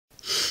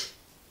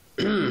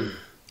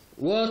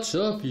What's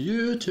up,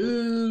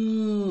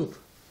 YouTube?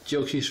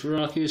 Jokey's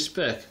Rocky is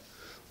back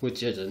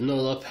with yet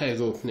another pack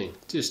opening.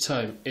 This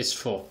time it's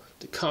for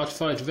the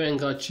Cardfight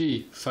Vanguard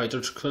G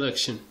Fighters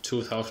Collection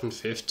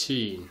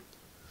 2015.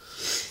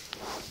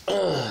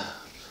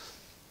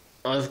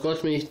 I've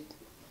got me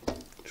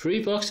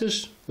 3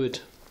 boxes with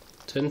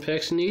 10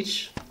 packs in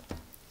each.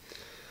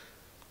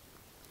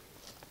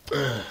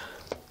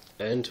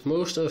 And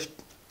most of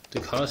the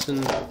cards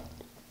in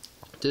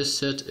this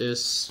set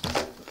is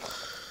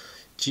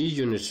G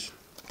units.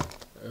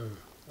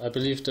 I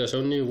believe there's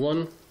only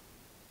one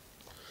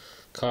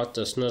card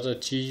that's not a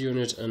G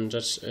unit, and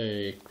that's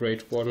a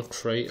grade 1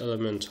 Cray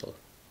Elemental.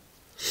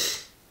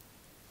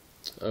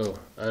 Oh,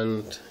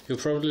 and you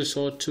probably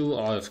saw too,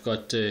 I've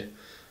got the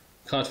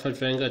Cardfight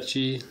Vanguard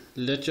G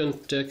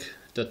Legend deck,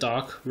 the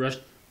Dark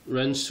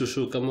Ren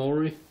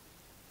Suzugamori.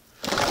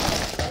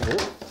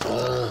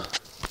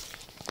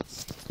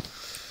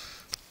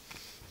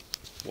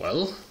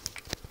 Well,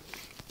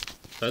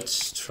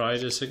 let's try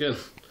this again.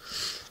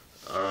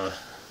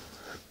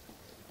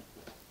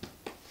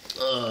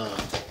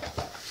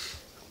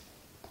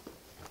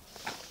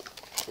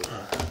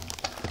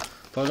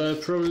 But I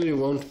probably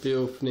won't be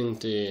opening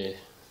the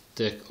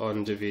deck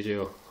on the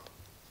video.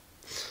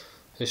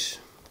 It's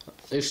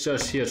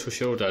just here to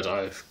show that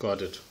I've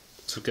got it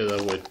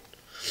together with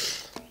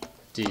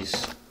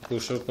these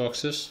booster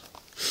boxes.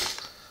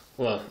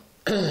 Well,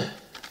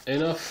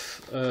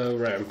 enough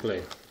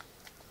rambling.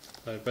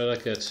 I better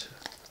get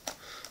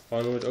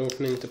on with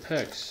opening the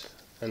packs,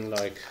 and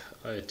like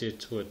I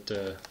did with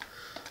the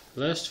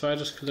last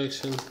Fighters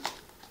Collection,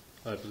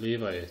 I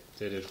believe I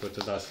did it with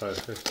the last Fighters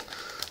Collection,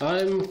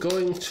 I'm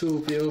going to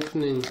be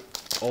opening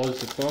all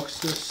the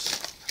boxes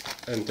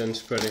and then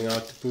spreading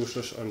out the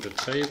boosters on the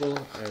table,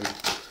 and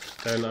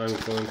then I'm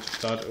going to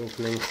start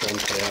opening from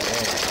there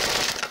on.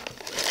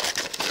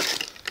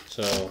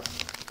 So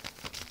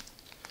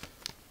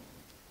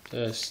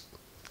there's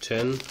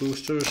 10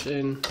 boosters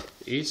in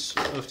each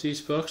of these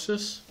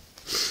boxes,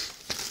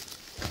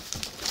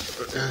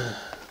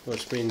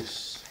 which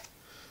means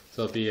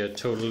there'll be a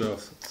total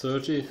of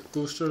 30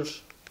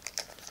 boosters,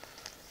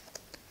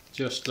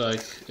 just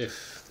like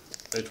if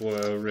it were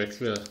a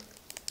regular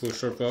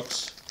booster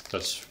box.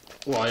 That's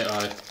why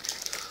I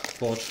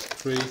bought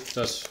 3,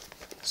 that's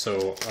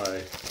so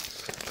I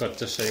got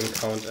the same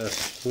count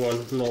as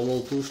one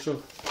normal booster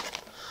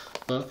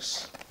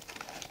box.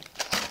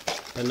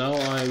 And now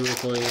I'm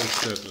going in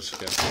circles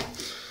again.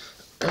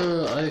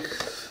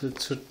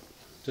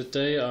 The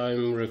day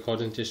I'm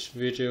recording this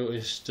video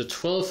is the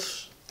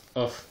 12th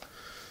of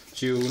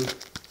June,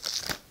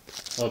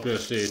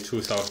 obviously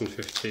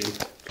 2015,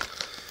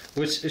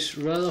 which is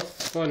rather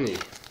funny,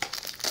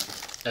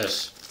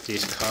 as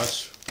these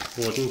cards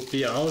wouldn't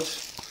be out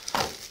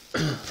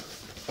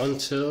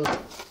until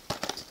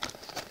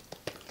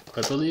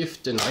I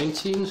believe the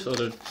 19th or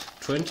the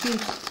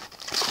 20th.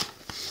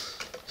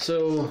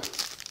 So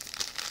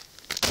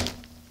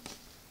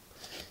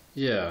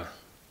yeah,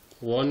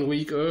 1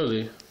 week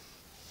early.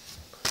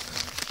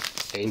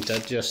 Ain't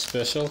that just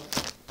special?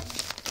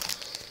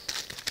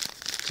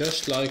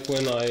 Just like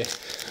when I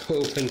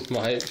opened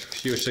my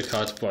Future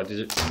Card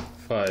Body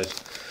Fight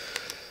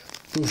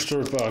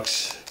booster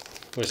box,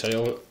 which I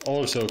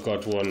also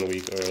got 1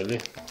 week early.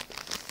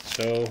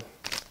 So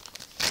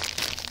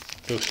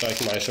looks like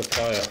my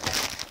supplier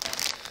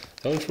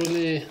don't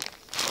really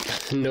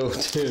know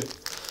the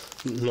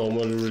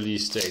normal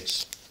release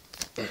dates.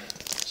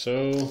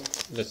 So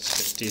let's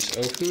get these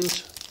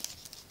opened.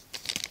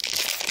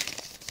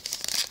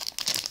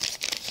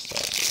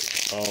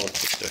 Starting out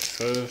with the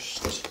first.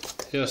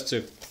 Here's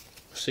the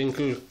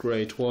single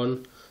grade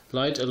 1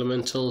 Light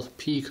Elemental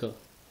Pika.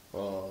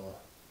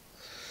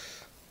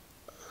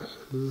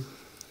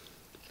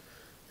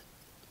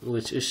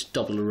 Which is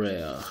double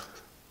rare.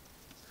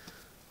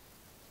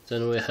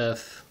 Then we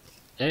have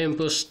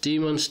Ambush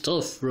Demon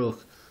Stealth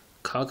Rogue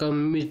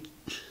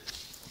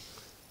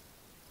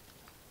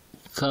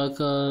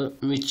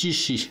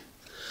Kagamichishi.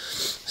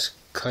 It's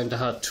kinda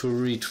hard to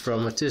read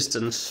from a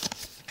distance.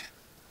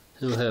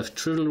 Then we have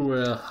triple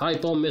rare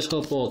Hyper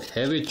Metalborg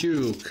Heavy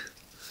Duke.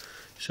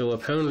 So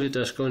apparently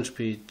there's going to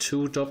be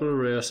 2 double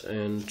rares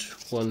and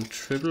 1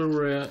 triple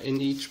rare in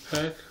each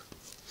pack.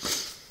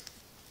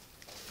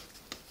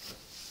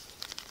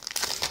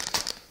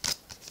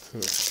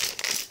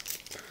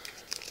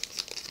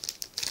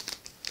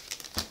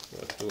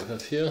 What do we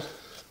have here?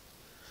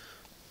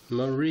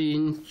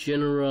 Marine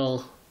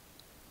General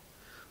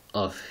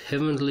of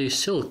Heavenly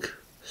Silk,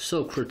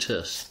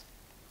 Socrates,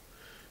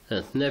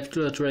 and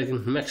Nebula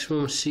Dragon,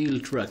 Maximum Seal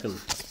Dragon,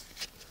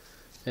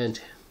 and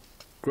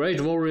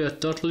Great Warrior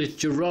Dudley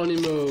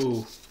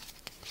Geronimo.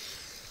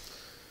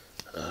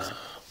 I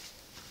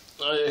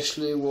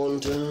actually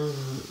want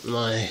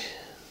my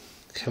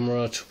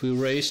camera to be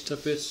raised a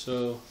bit,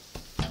 so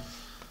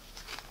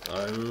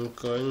I'm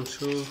going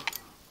to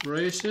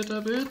raise it a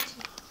bit.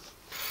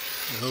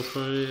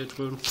 Hopefully it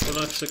won't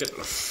collapse again.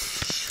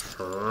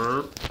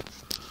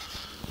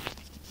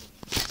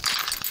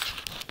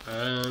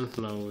 And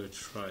now we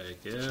try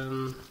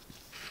again.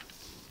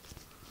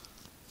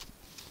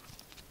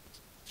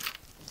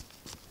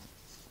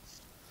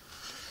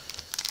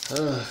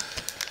 Oh,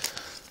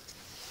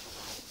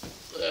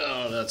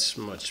 that's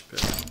much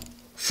better.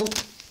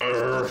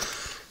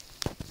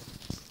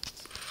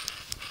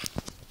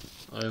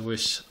 I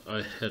wish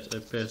I had a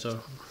better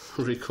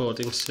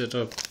recording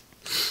setup.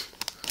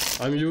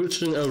 I'm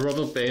using a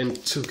rubber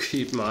band to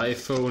keep my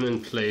phone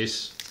in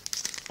place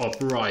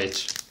upright.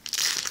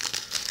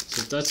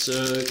 So that's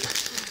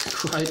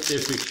quite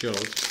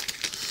difficult.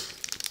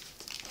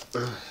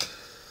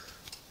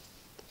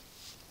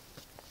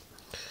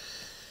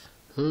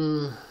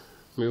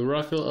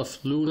 Miracle of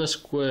Luna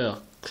Square,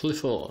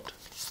 Clifford.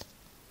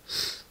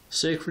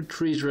 Sacred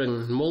Tree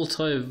Dragon,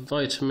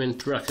 Multivitamin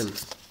Dragon.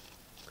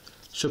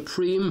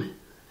 Supreme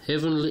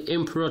Heavenly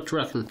Emperor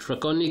Dragon,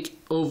 Dragonic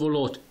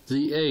Overlord,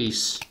 the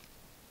Ace.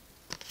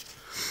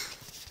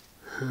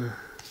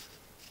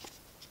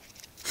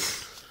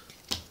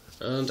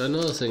 And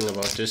another thing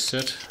about this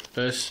set,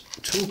 there's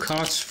 2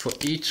 cards for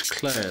each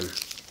clan,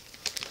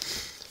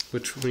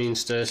 which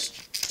means there's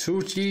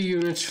 2 G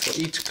units for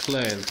each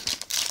clan,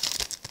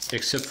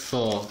 except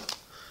for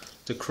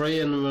the Grey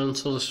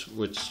Elementals,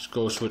 which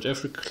goes with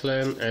every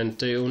clan, and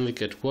they only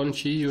get 1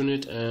 G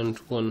unit and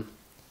 1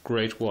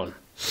 Grade 1.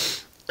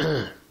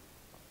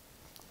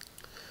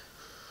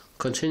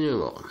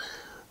 Continuing on.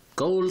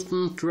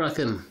 Golden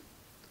Dragon,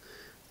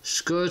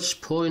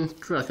 Scourge Point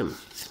Dragon,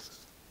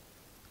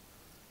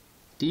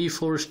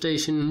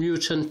 Deforestation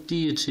Mutant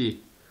Deity,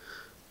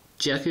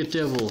 Jackie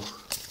Devil,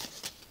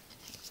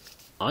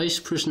 Ice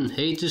Prison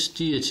Hades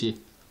Deity,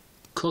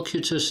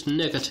 Cocytus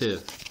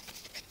Negative.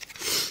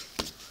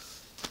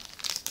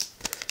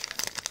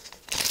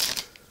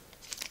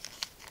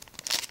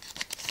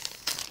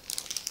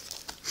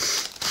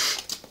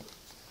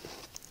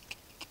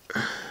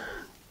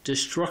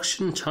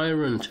 Destruction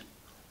Tyrant,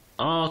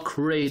 Arc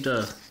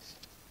Raider,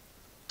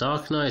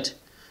 Dark Knight,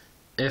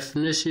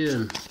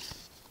 Ephesian,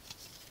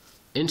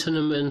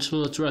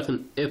 Interdimensional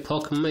Dragon,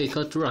 Epoch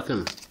Maker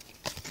Dragon.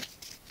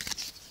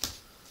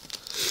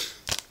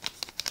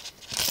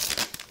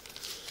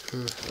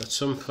 At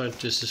some point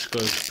this is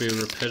going to be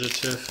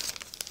repetitive.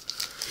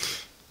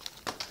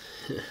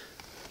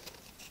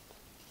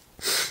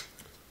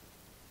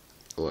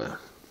 Well.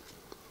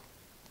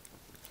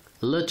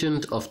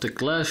 Legend of the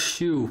Glass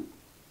Shoe,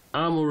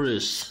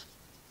 Amoris,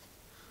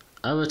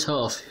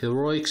 Avatar of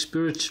Heroic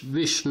Spirit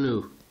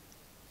Vishnu,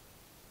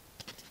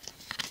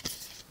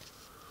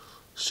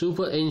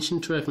 Super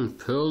Ancient Dragon,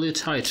 Pearly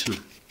Titan,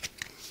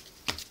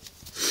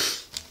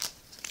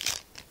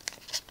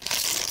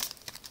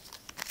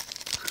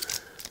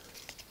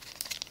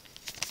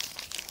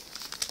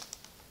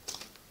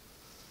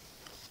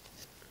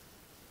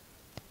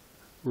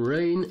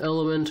 Rain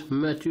Element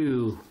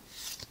Matthew,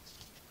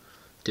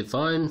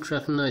 Divine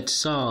Dragonite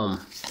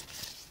Psalm,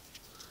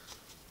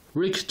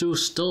 Rikdu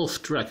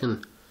Stealth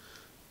Dragon,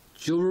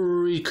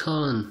 Jewelry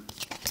Khan.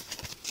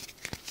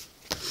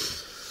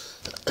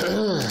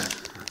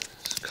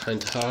 It's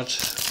kind of hard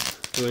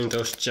doing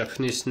those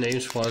Japanese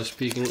names while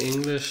speaking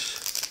English,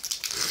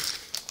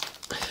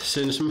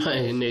 since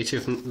my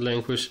native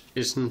language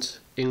isn't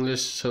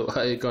English, so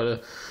I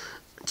gotta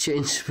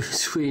change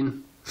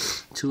between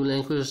 2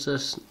 languages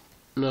that's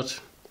not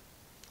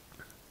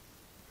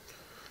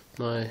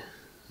my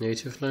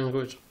native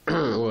language.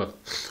 Well,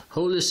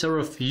 Holy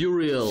Seraph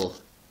Uriel,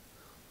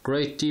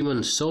 Great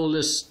Demon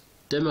Soulless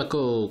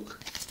Demagogue,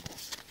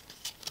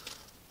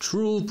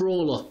 True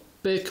Brawler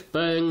Big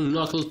Bang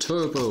Knuckle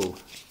Turbo,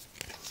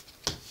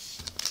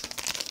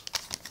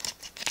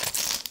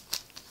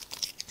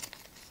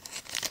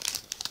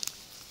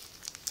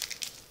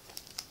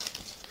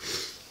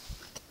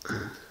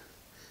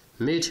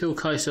 Meteor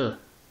Kaiser,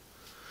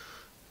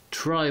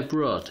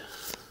 Tri-Brood,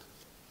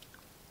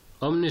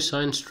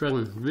 Omniscience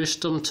Dragon,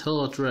 Wisdom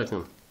Teller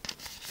Dragon,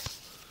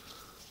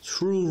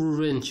 True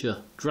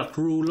Revenger, Drag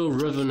Ruler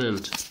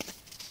Revenant,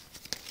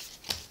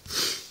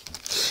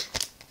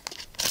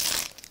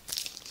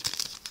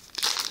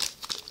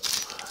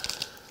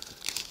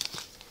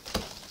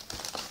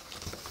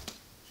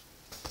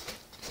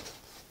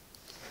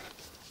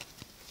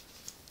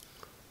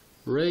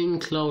 Rain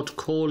Cloud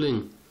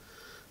Calling,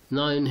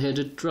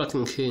 9-Headed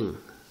Dragon King,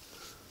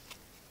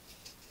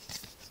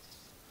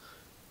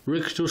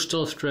 Rikdu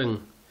Stealth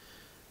Dragon,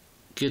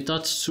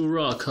 Gedatsu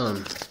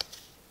Rakan,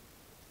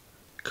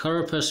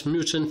 Carapace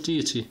Mutant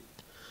Deity,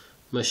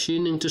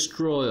 Machining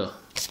Destroyer,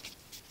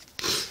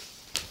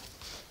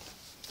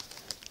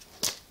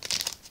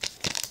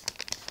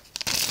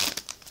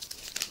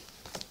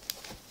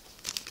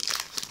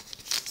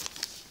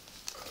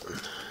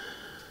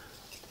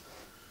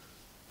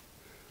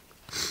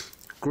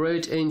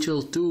 Great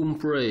Angel Doom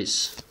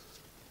Brace,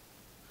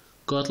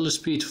 Godless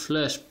Beat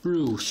Flash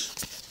Bruce,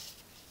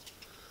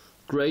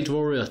 Great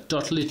Warrior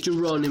Dudley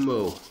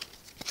Geronimo,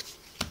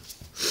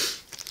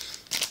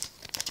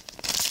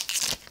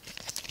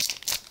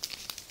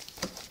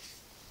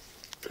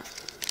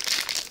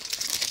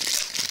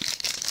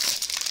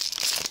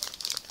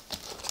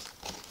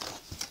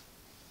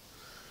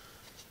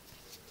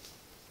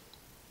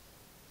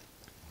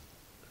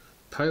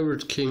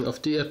 Pirate King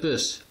of the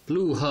Abyss,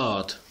 Blue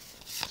Heart.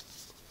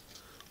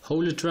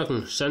 Holy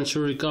Dragon,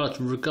 Sanctuary Guard,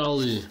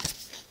 Regalia.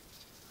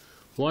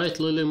 White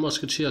Lily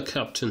Musketeer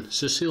Captain,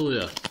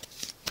 Cecilia.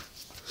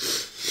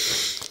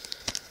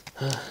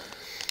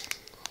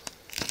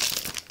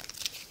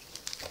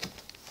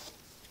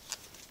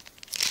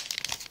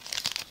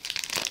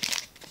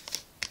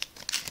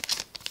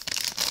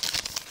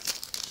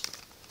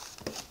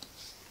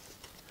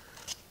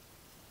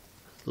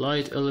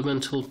 Light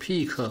Elemental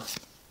Pika.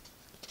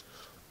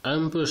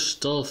 Ambush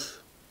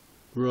Stealth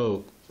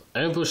Rogue.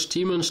 Ambush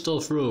Demon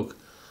Stealth Rogue.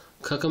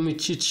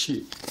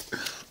 Kakamichichi.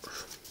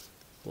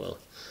 Well.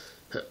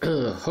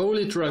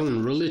 Holy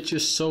Dragon,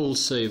 Religious Soul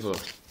Saver.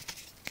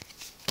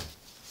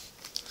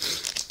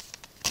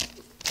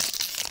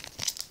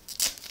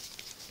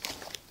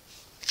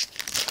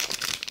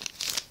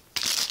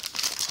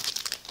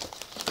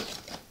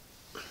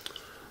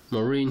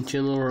 Marine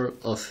General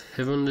of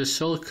Heavenly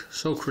Silk,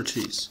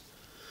 Socrates.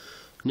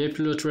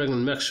 Nebula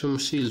Dragon, Maximum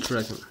Seal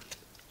Dragon.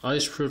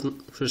 Ice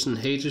Prison,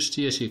 Hades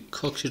Deity,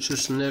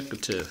 Coccitus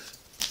Negative.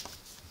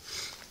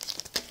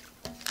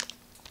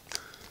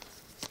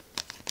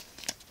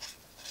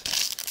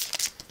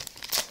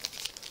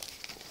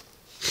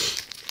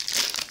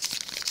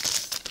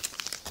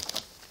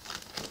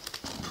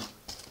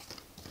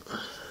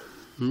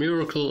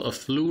 Miracle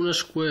of Luna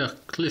Square,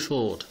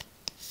 Clifford.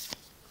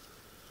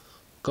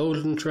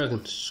 Golden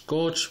Dragon,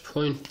 Scourge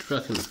Point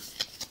Dragon.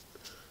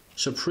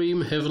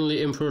 Supreme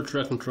Heavenly Emperor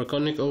Dragon,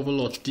 Dragonic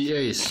Overlord, the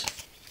Ace.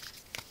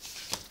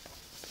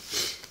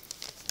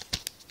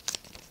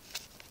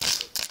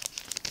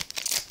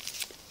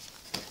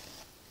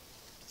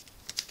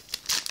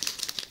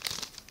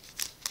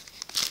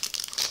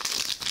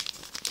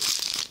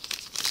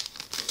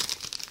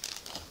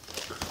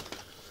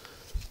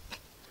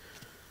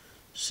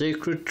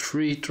 Sacred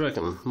Tree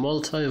Dragon,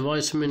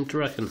 Multivitamin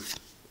Dragon.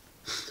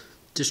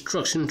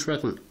 Destruction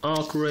Dragon,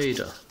 Arc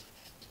Raider.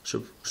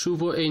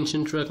 Super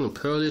Ancient Dragon,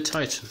 Pearly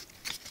Titan.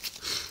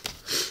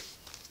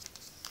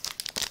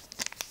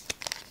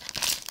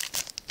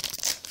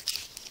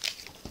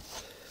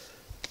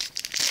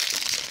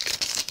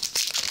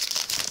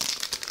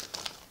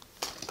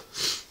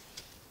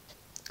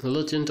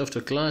 Legend of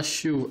the Glass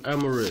Shoe,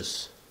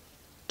 Amoris.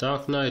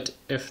 Dark Knight,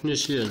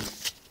 Efnician.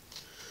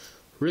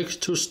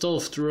 Rick to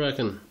Stealth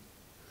Dragon.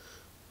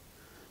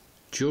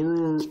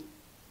 Jurorirakan?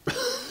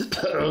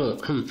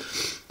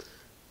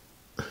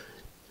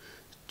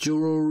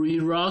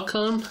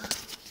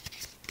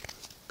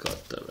 God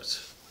damn it.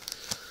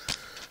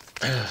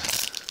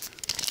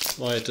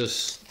 Why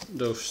does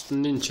those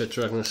ninja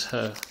dragons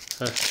have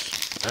to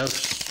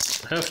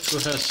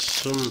have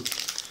some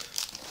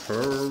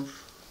herb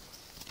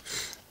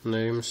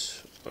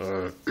names?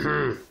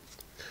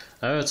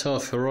 Avatar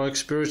of Heroic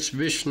Spirits,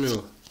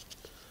 Vishnu.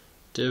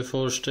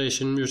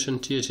 Deforestation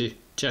Mutant Deity,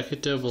 Jackie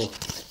Devil.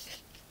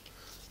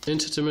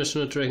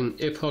 Interdimensional Dragon,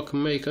 Epoch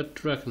Maker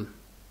Dragon.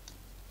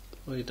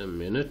 Wait a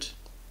minute.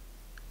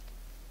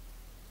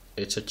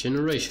 It's a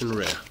Generation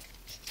Rare.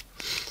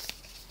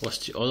 Was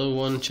the other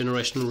one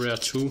Generation Rare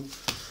too?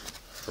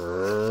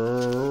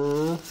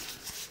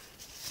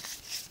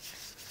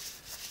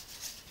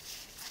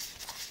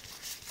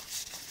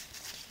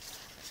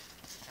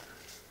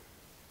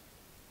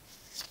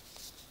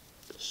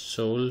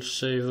 Soul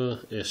Saver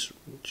is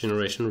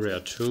Generation Rare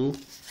 2.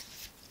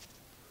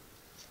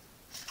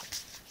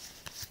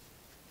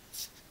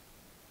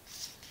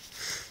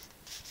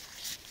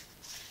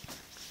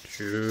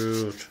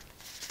 Dude, I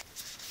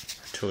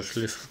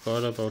totally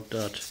forgot about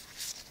that.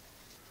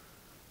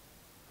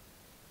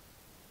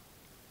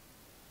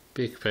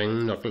 Big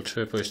Bang Knuckle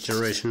Turbo is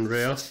Generation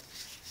Rare.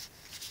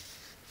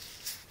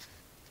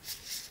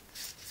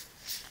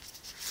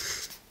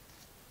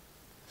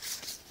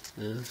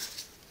 Yeah.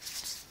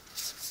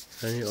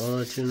 Any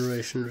other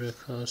Generation Rare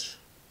cards?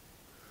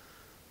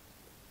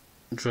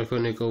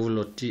 Dragonic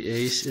Overlord, the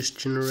Ace is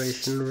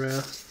Generation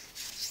Rare.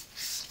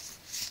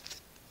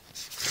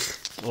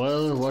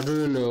 Well, what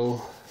do you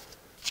know?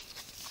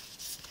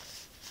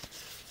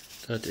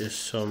 That is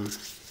some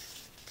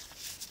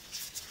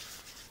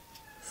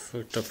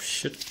fucked up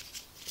shit.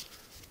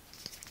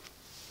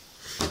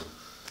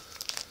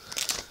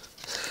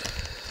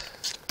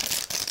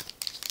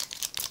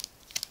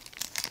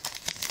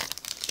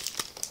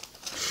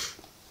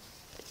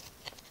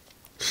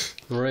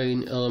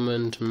 Rain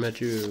Element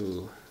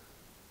Matthew.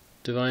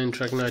 Divine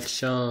Dragonite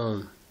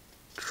Charm.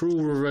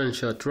 True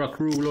Revenger, Drug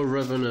Ruler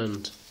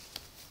Revenant.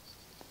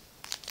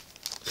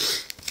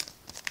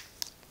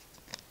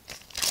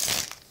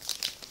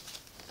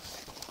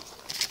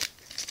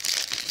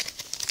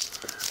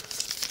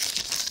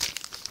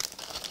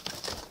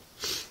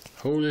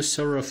 Holy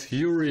Seraph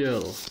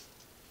Uriel.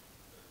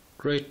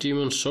 Great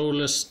Demon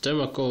Soulless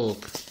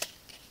Demagogue.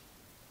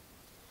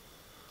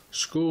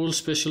 School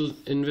Special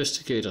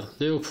Investigator,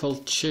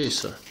 Leopold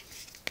Chaser.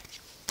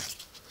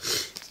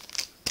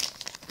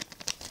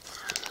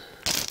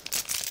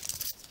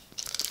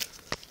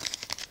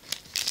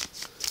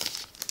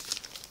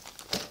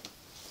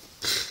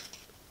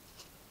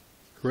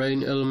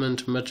 Rain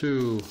Element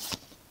Matu.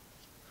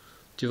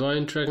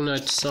 Divine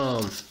Dragonite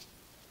Psalm,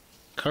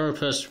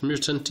 Carapace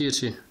Mutant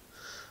Deity,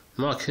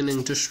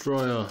 Marketing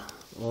Destroyer,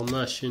 or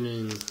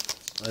Machining,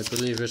 I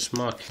believe it's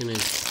Marketing,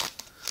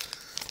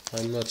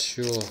 I'm not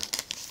sure.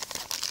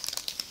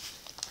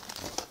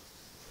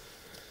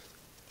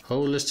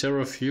 Howless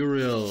Terror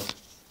Furial,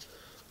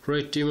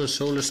 Great Demon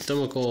Soulless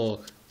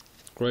Demogorg,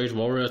 Great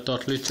Warrior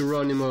Dudley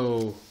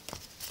Geronimo,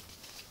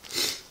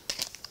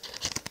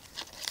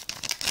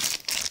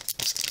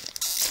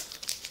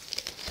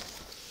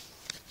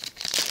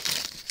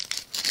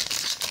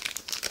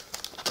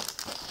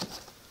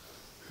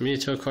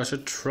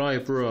 Meteor-Cutted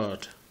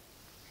Tribrod,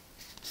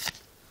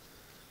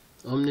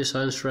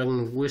 Omniscience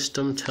Dragon,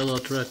 Wisdom Teller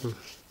Dragon,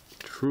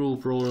 True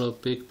Brawler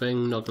Big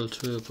Bang Knuckle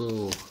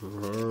Turbo,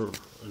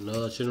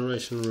 another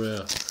generation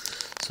rare.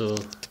 So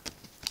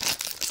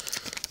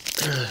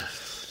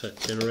that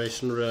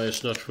generation rare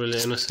is not really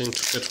anything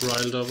to get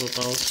riled up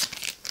about,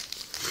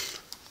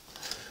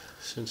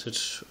 since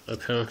it's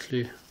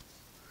apparently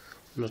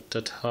not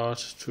that hard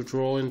to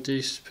draw in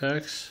these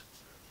packs.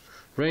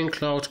 Rain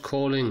Cloud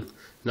Calling,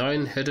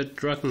 Nine-Headed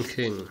Dragon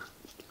King,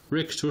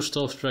 Rick to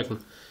Stealth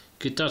Dragon,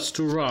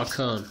 Gidatsu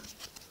Rakan,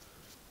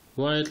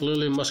 White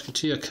Lily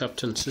Musketeer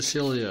Captain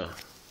Cecilia,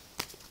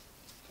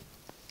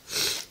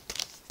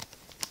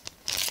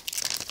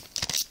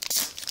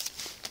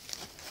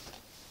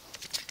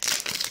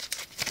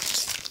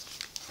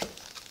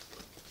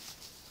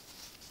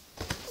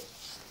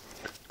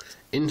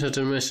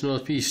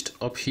 Interdimensional Beast,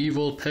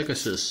 Upheaval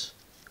Pegasus,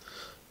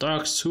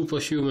 Dark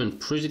Superhuman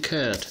Pretty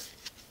Cat,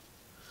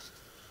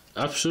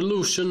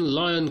 Absolution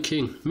Lion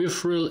King,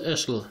 Mithril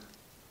Essel,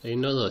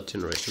 another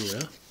generation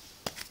rare.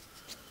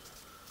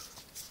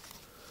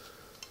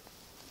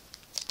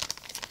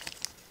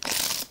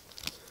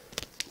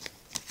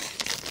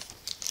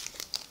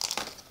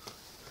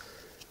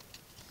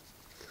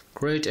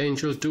 Great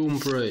Angel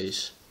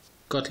Doombrace,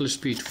 Godless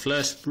Speed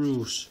Flash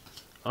Bruce,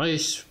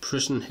 Ice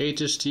Prison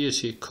Hades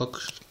Deity,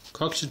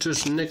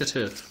 Coxitus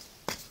Negative,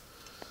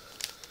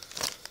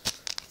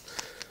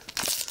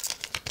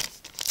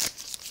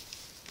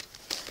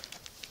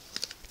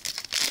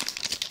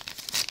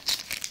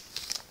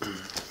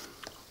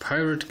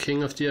 Pirate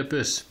King of the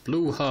Abyss,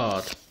 Blue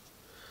Heart,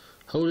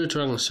 Holy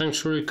Dragon,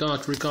 Sanctuary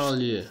Guard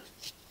Regalia,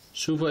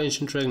 Super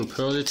Ancient Dragon,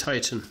 Pearly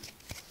Titan.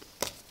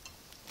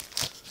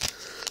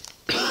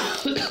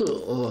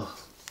 Oh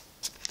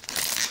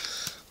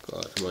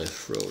God, my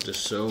throat is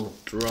so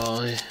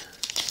dry.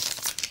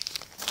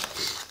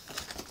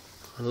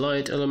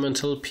 Light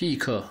Elemental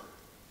Pika,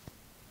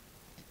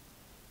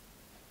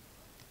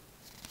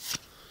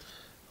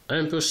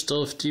 Ambush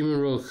Stealth Demon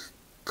Rogue,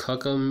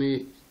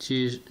 Kagami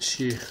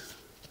Jishi,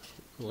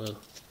 well,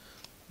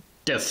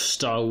 Death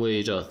Star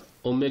Wader,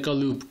 Omega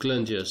Loop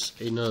Glendius,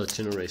 another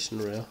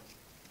generation rare.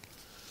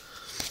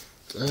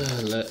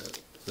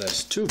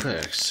 That's 2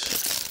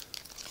 packs.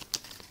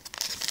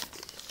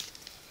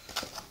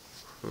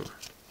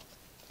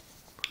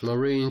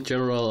 Marine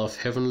General of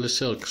Heavenly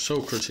Silk,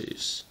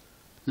 Socrates,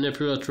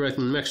 Nebula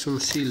Dragon, Maximum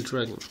Seal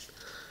Dragon,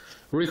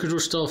 Rikudu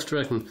Stealth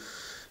Dragon,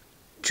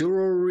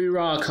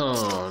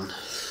 Jurorirakan.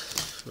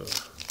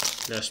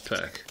 Last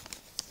pack.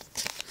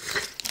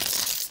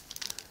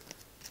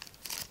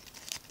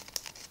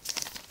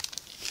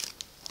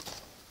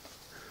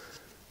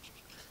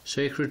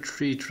 Sacred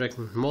Tree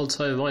Dragon,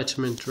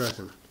 Multivitamin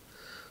Dragon,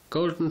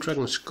 Golden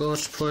Dragon,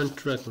 Scorch Point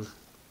Dragon,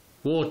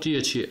 War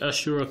Deity,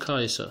 Ashura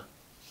Kaiser,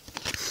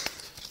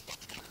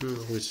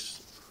 which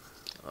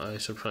I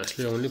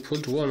surprisingly only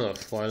pulled one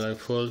of, while I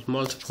pulled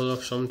multiple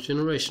of some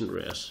generation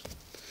rares.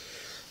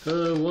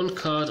 One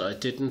card I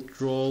didn't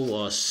draw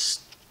was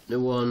the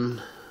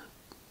one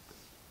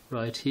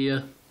right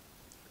here,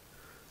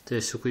 the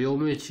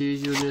Tsukuyomi G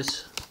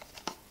unit,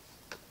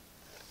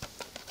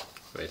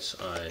 which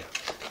I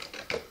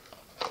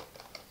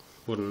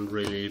wouldn't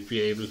really be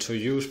able to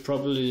use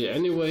properly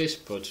anyways,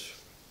 but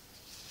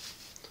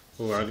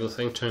Oracle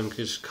Think Tank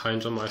is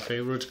kind of my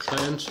favorite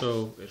clan,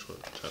 so it would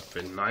have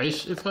been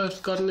nice if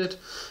I'd gotten it.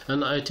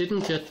 And I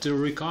didn't get the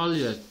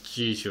Regalia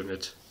G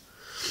unit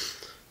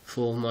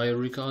for my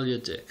Regalia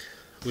deck,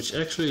 which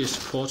actually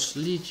supports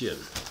Legion.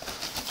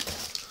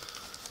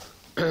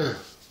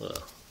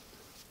 Well,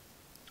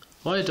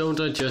 why don't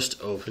I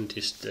just open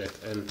this deck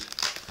and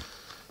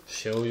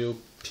show you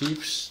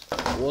peeps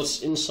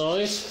what's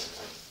inside?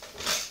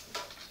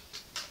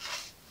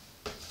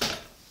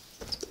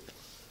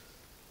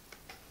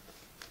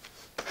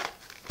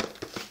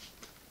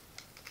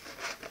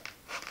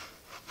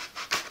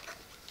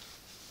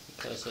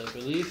 Because I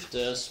believe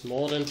there's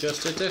more than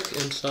just a deck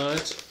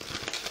inside,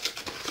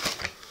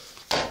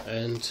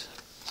 and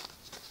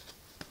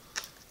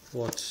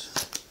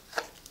whatever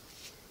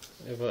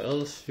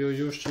else you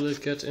usually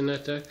get in a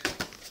deck.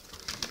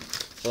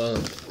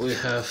 Well, we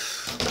have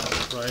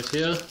right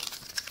here,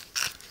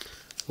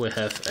 we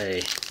have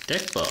a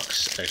deck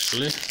box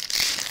actually,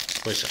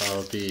 which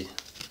I'll be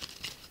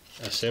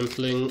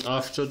assembling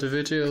after the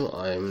video.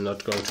 I'm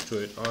not going to do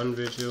it on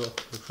video,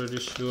 I'm pretty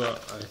sure.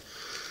 I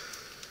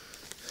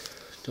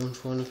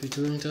don't want to be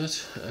doing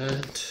that.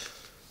 And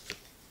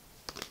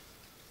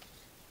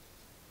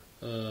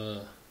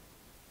a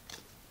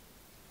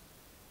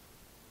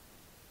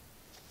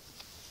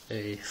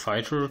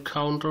fighter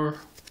counter.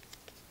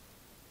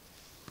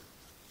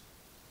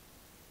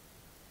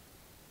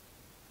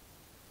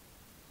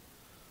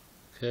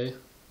 Okay,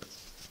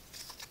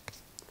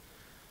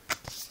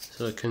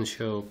 so I can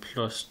show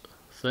plus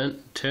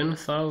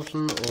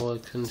 10,000 or I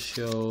can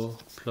show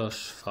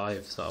plus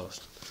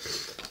 5,000.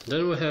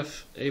 Then we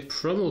have a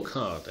promo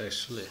card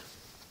actually.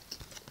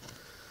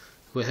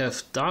 We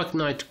have Dark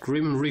Knight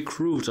Grim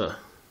Recruiter.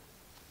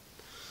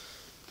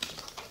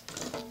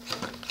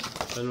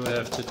 Then we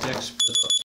have the deck splitter.